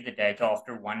quality of the data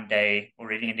after 1 day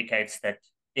already indicates that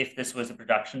if this was a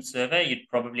production survey, you'd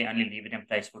probably only leave it in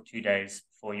place for 2 days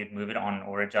before you'd move it on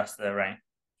or adjust the array.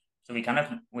 So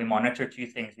we monitor two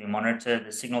things. We monitor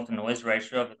the signal to noise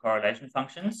ratio of the correlation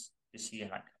functions to see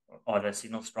are the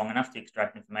signals strong enough to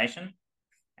extract information.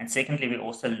 And secondly, we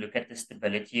also look at the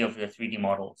stability of the 3D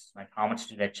models, like how much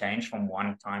do they change from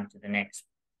one time to the next.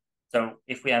 So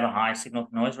if we have a high signal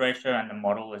to noise ratio and the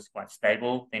model is quite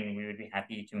stable, then we would be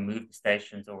happy to move the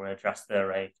stations or adjust the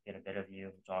array to get a better view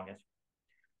of the target.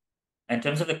 In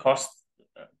terms of the cost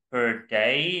per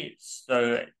day,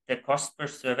 so the cost per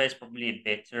survey is probably a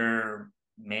better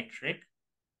metric,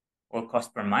 or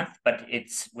cost per month, but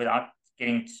it's without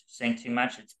saying too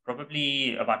much, it's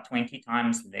probably about 20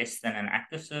 times less than an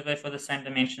active survey for the same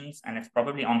dimensions, and it's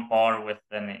probably on par with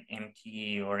an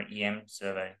MT or EM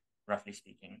survey, roughly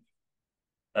speaking.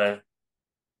 So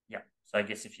yeah, so I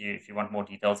guess if you want more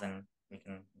details, then we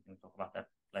can talk about that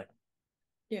later.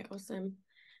 Yeah, awesome.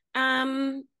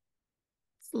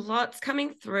 Lots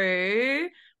coming through.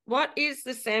 What is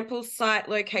the sample site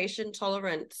location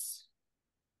tolerance?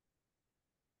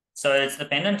 So it's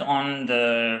dependent on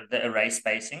the array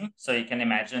spacing. So you can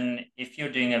imagine if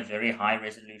you're doing a very high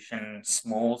resolution,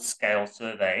 small scale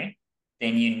survey,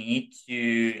 then you need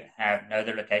to know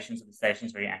the locations of the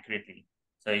stations very accurately.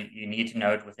 So you need to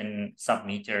know it within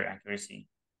sub-meter accuracy.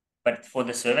 But for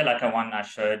the survey like the one I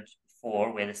showed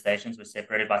before, where the stations were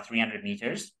separated by 300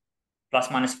 meters, plus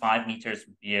minus 5 meters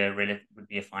would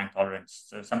be a fine tolerance.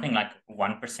 So something like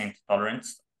 1%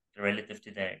 tolerance relative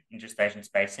to the interstation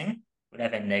spacing would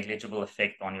have a negligible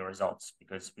effect on your results,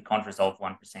 because we can't resolve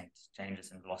 1%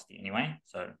 changes in velocity anyway.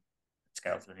 So it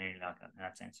scales linearly like that in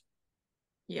that sense.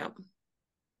 Yep.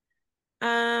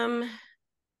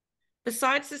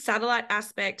 Besides the satellite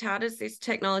aspect, how does this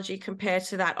technology compare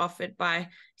to that offered by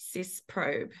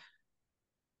Sysprobe?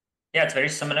 Yeah, it's very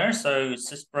similar. So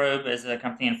Sysprobe is a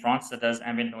company in France that does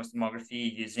ambient noise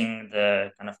tomography using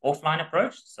the kind of offline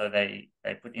approach. So they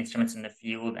put instruments in the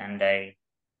field and they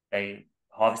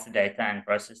harvest the data and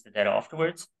process the data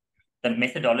afterwards. But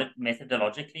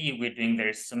methodologically, we're doing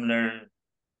very similar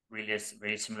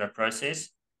process.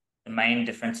 The main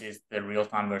difference is the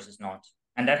real-time versus not.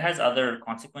 And that has other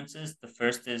consequences. The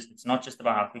first is it's not just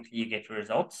about how quickly you get your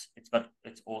results,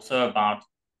 it's also about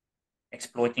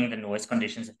exploiting the noise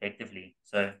conditions effectively.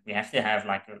 So we have to have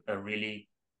like a really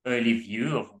early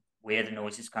view of where the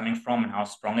noise is coming from and how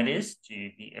strong it is to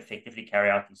effectively carry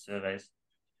out these surveys.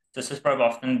 So Sysprobe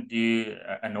often do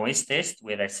a noise test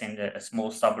where they send a small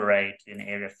subarray to an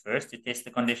area first to test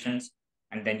the conditions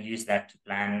and then use that to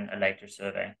plan a later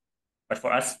survey. But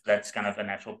for us, that's kind of a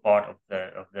natural part of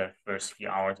the first few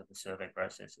hours of the survey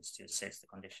process, is to assess the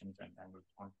conditions and move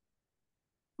on.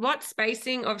 What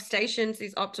spacing of stations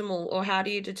is optimal, or how do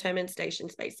you determine station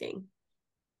spacing?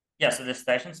 Yeah, so the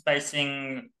station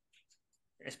spacing,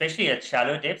 especially at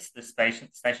shallow depths, the station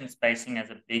spacing has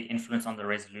a big influence on the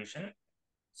resolution.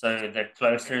 So the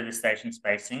closer the station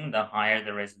spacing, the higher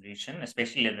the resolution,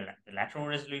 especially the lateral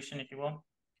resolution, if you will.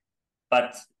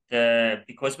 But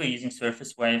because we're using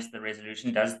surface waves, the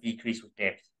resolution does decrease with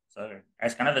depth. So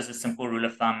as a simple rule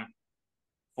of thumb,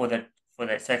 for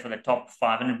the top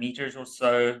 500 meters or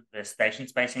so, the station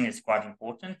spacing is quite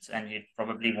important, and you'd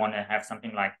probably want to have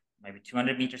something like maybe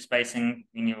 200 meter spacing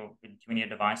between your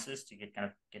devices to get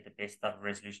the best type of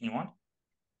resolution you want.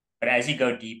 But as you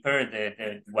go deeper,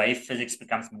 the wave physics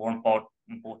becomes more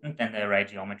important than the array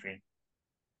geometry.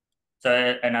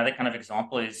 So another kind of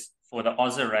example is for the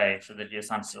Oz array, so the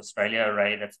Geoscience Australia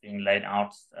array that's being laid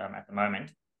out at the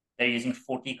moment. They're using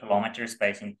 40-kilometer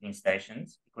spacing between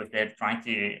stations because they're trying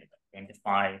to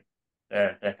identify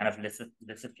the kind of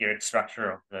lithospheric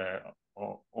structure of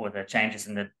or the changes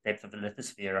in the depth of the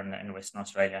lithosphere in Western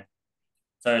Australia.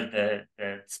 So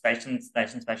the station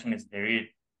spacing is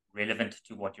very relevant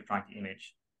to what you're trying to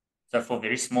image. So for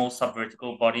very small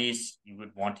subvertical bodies, you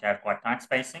would want to have quite tight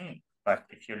spacing. But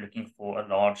if you're looking for a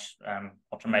large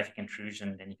ultramafic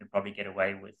intrusion, then you can probably get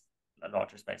away with a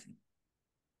larger spacing.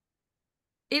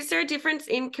 Is there a difference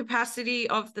in capacity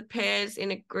of the pairs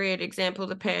in a grid? Example,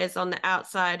 the pairs on the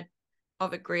outside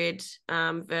of a grid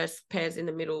versus pairs in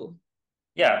the middle?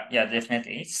 Yeah,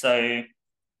 definitely. So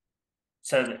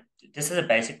this is a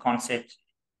basic concept.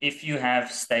 If you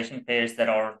have station pairs that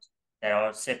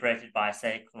are separated by,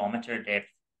 say, kilometer depth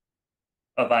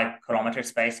or by kilometer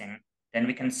spacing, then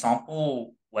we can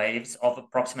sample waves of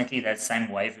approximately that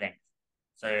same wavelength.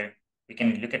 So we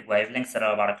can look at wavelengths that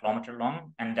are about 1 kilometer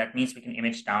long, and that means we can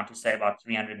image down to, say, about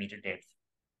 300-meter depth.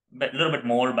 But a little bit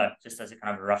more, but just as a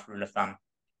kind of a rough rule of thumb.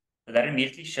 So that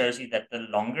immediately shows you that the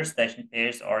longer station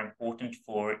pairs are important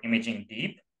for imaging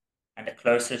deep, and the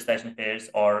closer station pairs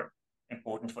are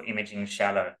important for imaging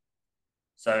shallow.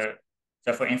 So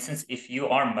for instance, if you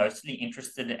are mostly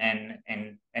interested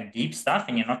in deep stuff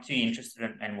and you're not too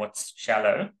interested in what's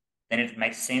shallow, then it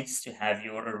makes sense to have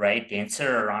your array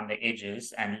denser around the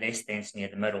edges and less dense near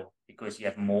the middle, because you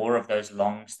have more of those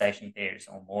long station pairs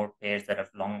or more pairs that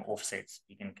have long offsets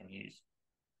you can use.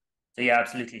 So yeah,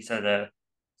 absolutely. So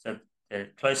the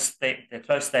close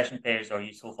station pairs are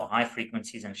useful for high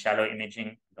frequencies and shallow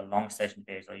imaging. The long station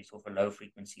pairs are useful for low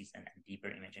frequencies and deeper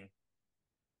imaging.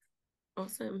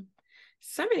 Awesome.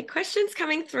 So many questions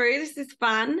coming through. This is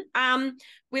fun.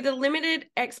 With a limited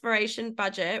exploration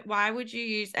budget, why would you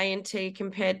use ANT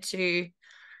compared to,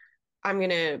 I'm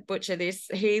going to butcher this,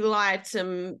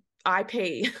 Helium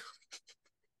IP?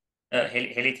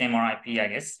 Helium or IP, I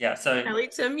guess. Yeah. So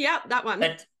Helium, yep, that one.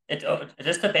 It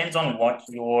just depends on what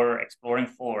you're exploring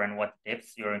for and what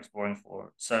depths you're exploring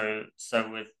for. So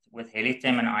with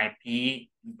Helium and IP,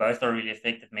 both are really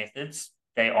effective methods.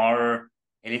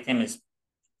 Helium is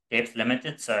depth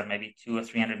limited, so maybe 200 or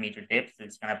 300-meter depth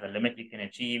is kind of the limit you can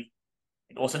achieve.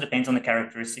 It also depends on the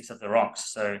characteristics of the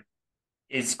rocks. So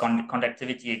is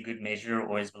conductivity a good measure,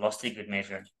 or is velocity a good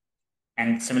measure?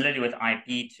 And similarly with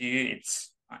IP too,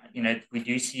 it's, we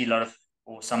do see a lot of,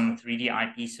 or some 3D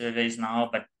IP surveys now,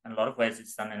 but in a lot of ways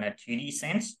it's done in a 2D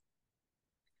sense.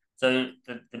 So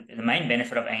the main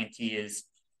benefit of ANT is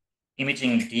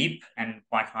imaging deep and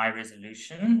quite high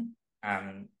resolution,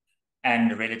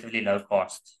 and relatively low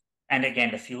cost. And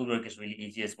again, the field work is really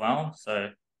easy as well. So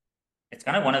it's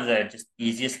kind of one of the just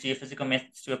easiest geophysical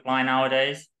methods to apply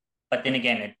nowadays. But then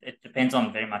again, it depends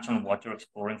on very much on what you're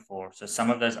exploring for. So some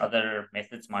of those other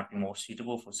methods might be more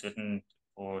suitable for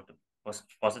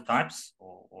deposit types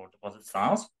or deposit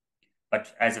styles.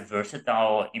 But as a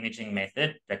versatile imaging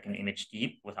method that can image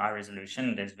deep with high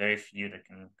resolution, there's very few that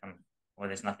can come, or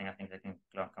there's nothing I think that can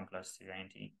come close to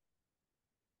ANT.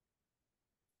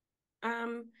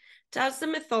 Does the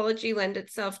methodology lend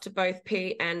itself to both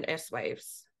P and S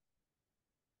waves?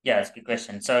 Yeah, that's a good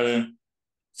question. So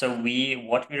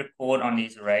what we record on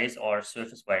these arrays are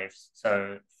surface waves.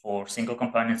 So for single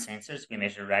component sensors, we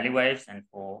measure Rayleigh waves, and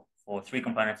for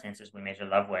 3-component sensors, we measure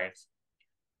Love waves.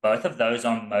 Both of those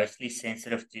are mostly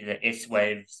sensitive to the S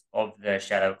waves of the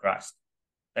shadow crust.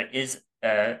 There is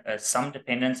some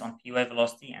dependence on P wave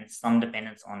velocity and some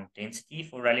dependence on density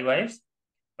for Rayleigh waves,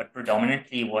 but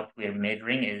predominantly what we're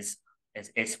measuring is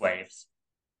S waves.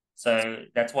 So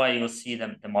that's why you'll see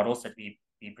the models that we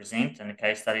present and the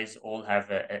case studies all have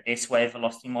a S wave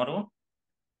velocity model.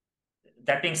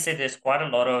 That being said, there's quite a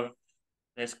lot of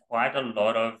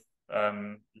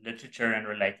literature in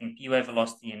relating P wave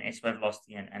velocity and S wave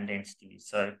velocity and density.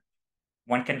 So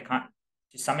one can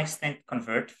to some extent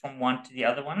convert from one to the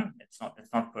other one. It's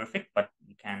not perfect, but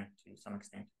you can to some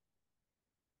extent.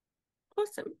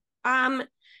 Awesome.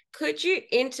 Could you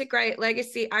integrate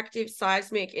legacy active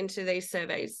seismic into these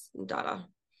surveys and data?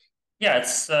 Yeah,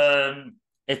 it's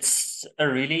a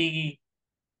really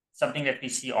something that we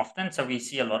see often. So we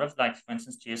see a lot of, like, for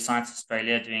instance, Geoscience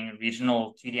Australia doing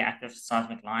regional 2D active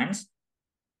seismic lines.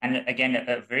 And again,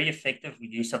 a very effective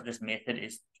use of this method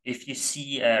is if you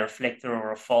see a reflector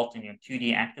or a fault in your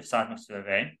 2D active seismic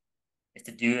survey, is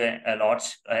to do a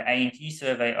large ANT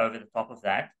survey over the top of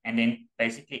that, and then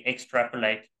basically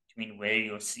extrapolate between where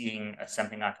you're seeing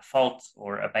something like a fault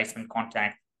or a basement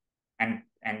contact,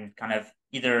 and kind of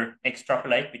either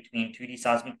extrapolate between 2D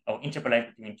seismic or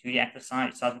interpolate between 2D active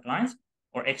seismic lines,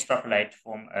 or extrapolate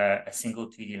from a single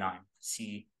 2D line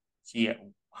to see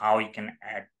how you can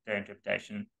add the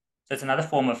interpretation. So it's another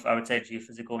form of, I would say,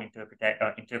 geophysical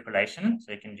interpolation.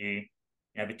 So you can do,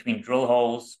 between drill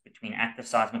holes, between active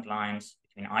seismic lines,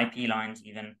 between IP lines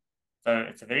even. So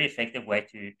it's a very effective way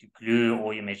to glue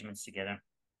all your measurements together.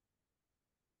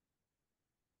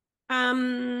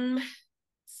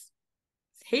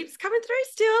 Heaps coming through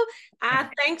still.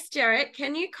 Thanks, Gerrit.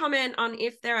 Can you comment on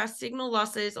if there are signal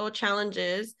losses or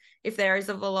challenges if there is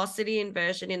a velocity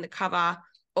inversion in the cover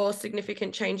or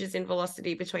significant changes in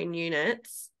velocity between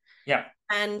units? Yeah.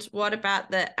 And what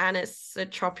about the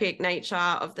anisotropic nature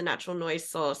of the natural noise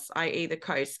source, i.e. the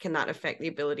coast? Can that affect the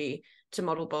ability to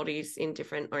model bodies in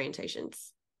different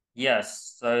orientations?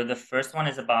 Yes. So the first one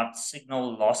is about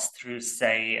signal loss through,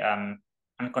 say,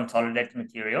 unconsolidated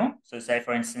material. So say,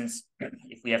 for instance,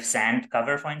 if we have sand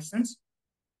cover, for instance.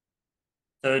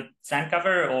 So sand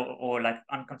cover or like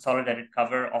unconsolidated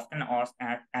cover often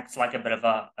acts like a bit of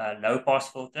a low pass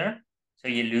filter. So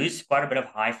you lose quite a bit of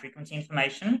high frequency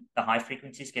information. The high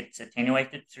frequencies gets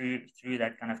attenuated through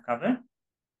that kind of cover.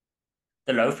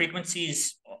 The low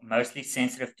frequencies are mostly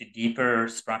sensitive to deeper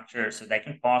structures, so they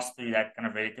can pass through that kind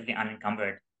of relatively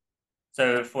unencumbered.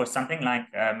 So for something like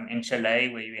in Chile,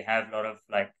 where you have a lot of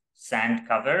like sand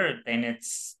cover, then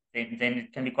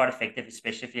it can be quite effective,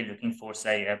 especially if you're looking for,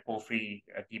 say, a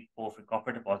deep porphyry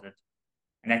copper deposit.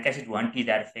 In that case, it won't be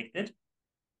that affected.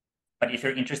 But if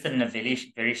you're interested in a very,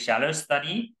 very shallow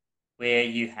study where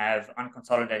you have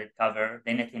unconsolidated cover,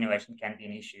 then attenuation can be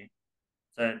an issue.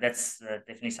 So that's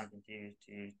definitely something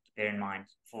to bear in mind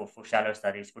for shallow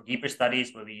studies. For deeper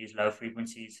studies where we use low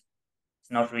frequencies,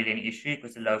 it's not really an issue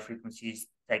because the low frequencies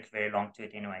take very long to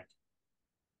attenuate.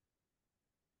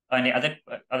 And the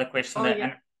other question,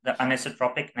 the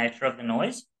anisotropic nature of the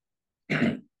noise.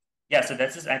 Yeah, so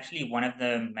this is actually one of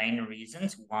the main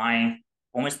reasons why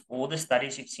almost all the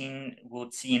studies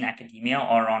we'll see in academia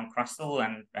are on crustal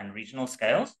and regional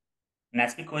scales. And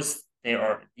that's because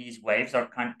these waves are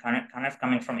kind of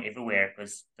coming from everywhere,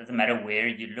 because it doesn't matter where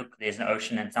you look, there's an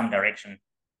ocean in some direction.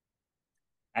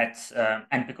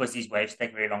 And because these waves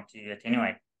take very long to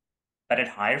attenuate. But at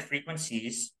higher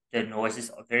frequencies, the noise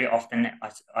is very often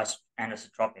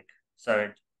anisotropic. So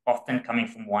it's often coming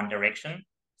from one direction.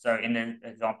 So in the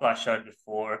example I showed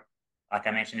before, like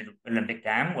I mentioned, Olympic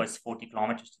Dam was 40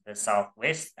 kilometers to the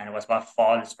southwest, and it was by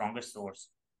far the strongest source.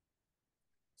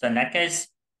 So in that case,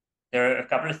 there are a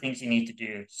couple of things you need to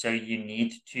do. So you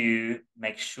need to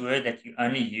make sure that you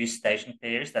only use station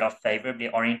pairs that are favorably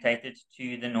orientated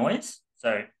to the noise.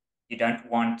 So you don't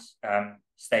want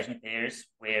station pairs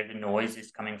where the noise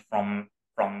is coming from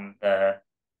the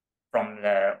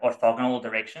orthogonal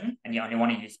direction, and you only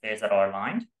want to use pairs that are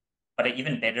aligned. But an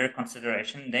even better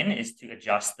consideration then is to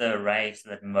adjust the array so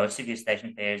that most of your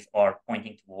station pairs are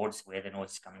pointing towards where the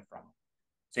noise is coming from.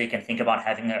 So you can think about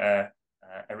having a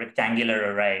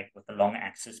rectangular array with a long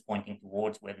axis pointing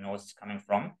towards where the noise is coming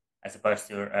from, as opposed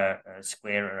to a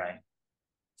square array.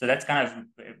 So that's kind of,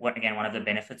 one of the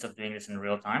benefits of doing this in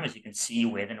real time is you can see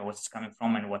where the noise is coming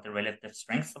from and what the relative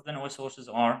strengths of the noise sources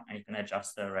are, and you can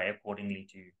adjust the array accordingly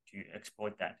to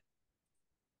exploit that.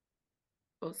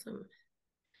 Awesome.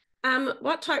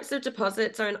 What types of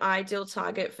deposits are an ideal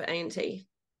target for ANT?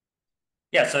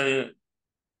 Yeah, so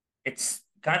it's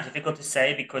kind of difficult to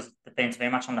say because it depends very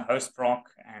much on the host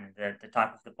rock and the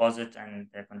type of deposit and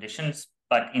the conditions.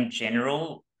 But in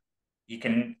general, you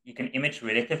can image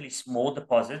relatively small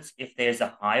deposits if there's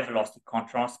a high velocity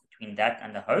contrast between that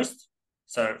and the host.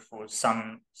 So for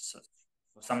some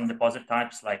deposit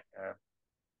types, like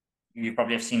you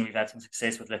probably have seen, we've had some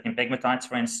success with lithium pegmatites,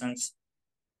 for instance.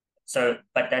 So,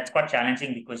 but that's quite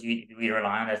challenging because we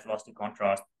rely on that velocity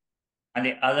contrast. And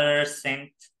the other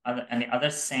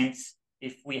sense,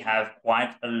 if we have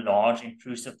quite a large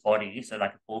intrusive body, so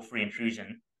like a porphyry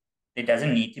intrusion, there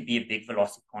doesn't need to be a big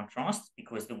velocity contrast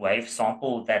because the waves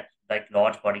sample that like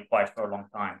large body quite for a long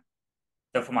time.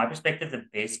 So from my perspective, the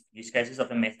best use cases of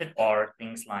the method are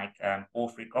things like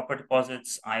porphyry copper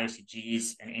deposits,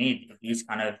 IOCGs, and any of these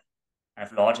kind of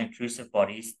large intrusive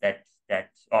bodies that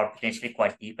are potentially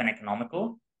quite deep and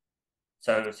economical.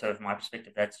 So from my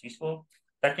perspective, that's useful.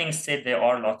 That being said, there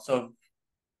are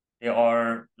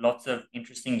lots of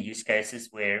interesting use cases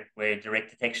where direct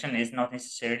detection is not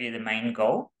necessarily the main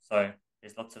goal. So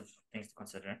there's lots of things to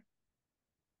consider.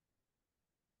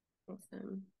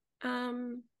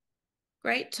 Awesome.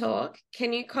 Great talk.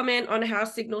 Can you comment on how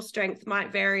signal strength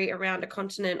might vary around a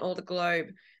continent or the globe?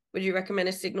 Would you recommend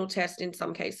a signal test in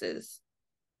some cases?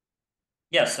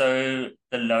 Yeah, so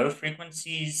the low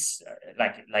frequencies,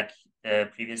 like the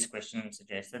previous question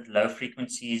suggested, low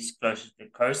frequencies closer to the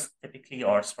coast typically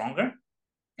are stronger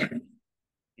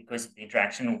because of the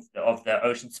interaction of the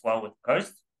ocean swell with the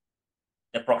coast.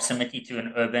 The proximity to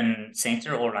an urban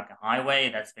center or like a highway,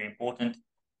 that's very important.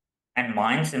 And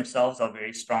mines themselves are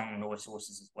very strong noise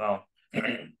sources as well.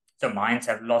 So mines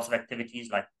have lots of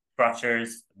activities like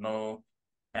crushers, mill,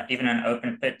 even an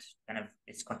open pit kind of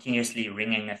it's continuously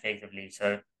ringing effectively.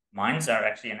 So mines are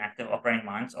actually an active operating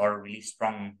mines are really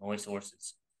strong noise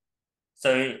sources.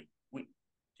 So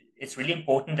it's really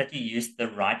important that you use the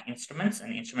right instruments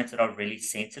and instruments that are really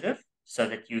sensitive so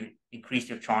that you increase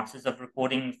your chances of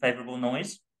recording favorable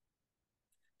noise.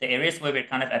 The areas where we're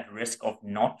kind of at risk of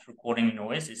not recording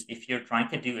noise is if you're trying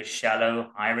to do a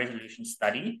shallow, high resolution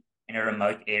study in a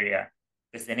remote area,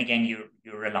 because then again,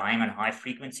 you're relying on high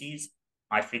frequencies.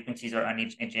 High frequencies are only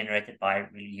generated by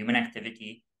really human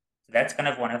activity. So that's kind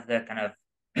of one of the kind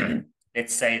of,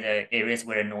 let's say, the areas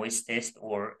where a noise test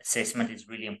or assessment is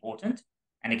really important.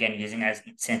 And again, using as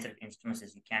sensitive instruments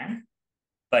as you can.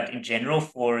 But in general,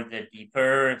 for the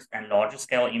deeper and larger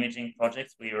scale imaging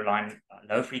projects, we rely on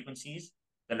low frequencies.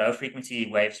 The low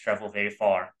frequency waves travel very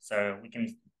far. So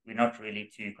we're not really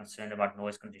too concerned about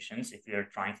noise conditions if you're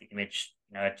trying to image,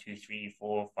 a 2, 3,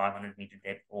 4, 500 meter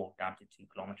depth or down to 2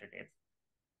 kilometer depth.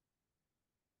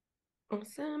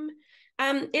 Awesome.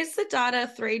 Is the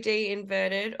data 3D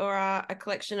inverted or are a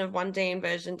collection of 1D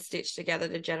inversions stitched together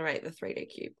to generate the 3D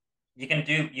cube? You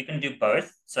can do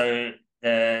both. So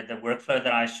the workflow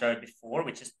that I showed before,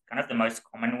 which is kind of the most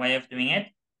common way of doing it,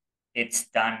 it's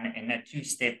done in a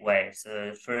two-step way.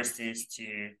 So first is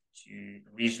to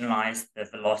regionalize the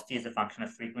velocity as a function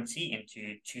of frequency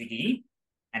into 2D,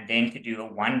 and then to do a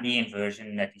 1D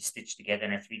inversion that is stitched together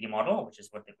in a 3D model, which is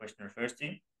what the question refers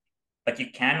to. But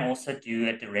you can also do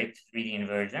a direct 3D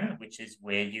inversion, which is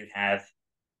where you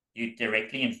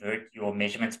directly invert your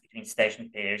measurements between station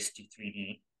pairs to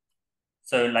 3D.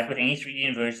 So like with any 3D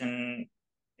inversion,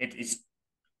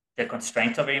 the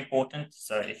constraints are very important.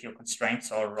 So if your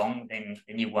constraints are wrong, then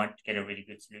you won't get a really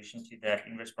good solution to that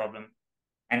inverse problem.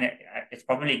 And it's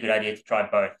probably a good idea to try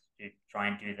both, to try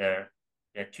and do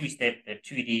the two-step, the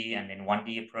 2D and then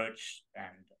 1D approach,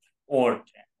 and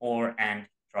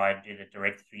try and do the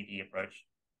direct 3D approach.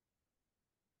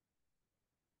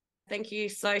 Thank you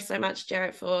so much,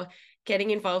 Gerrit, for getting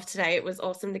involved today. It was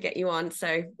awesome to get you on.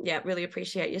 So yeah, really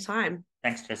appreciate your time.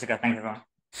 Thanks, Jessica. Thanks, everyone.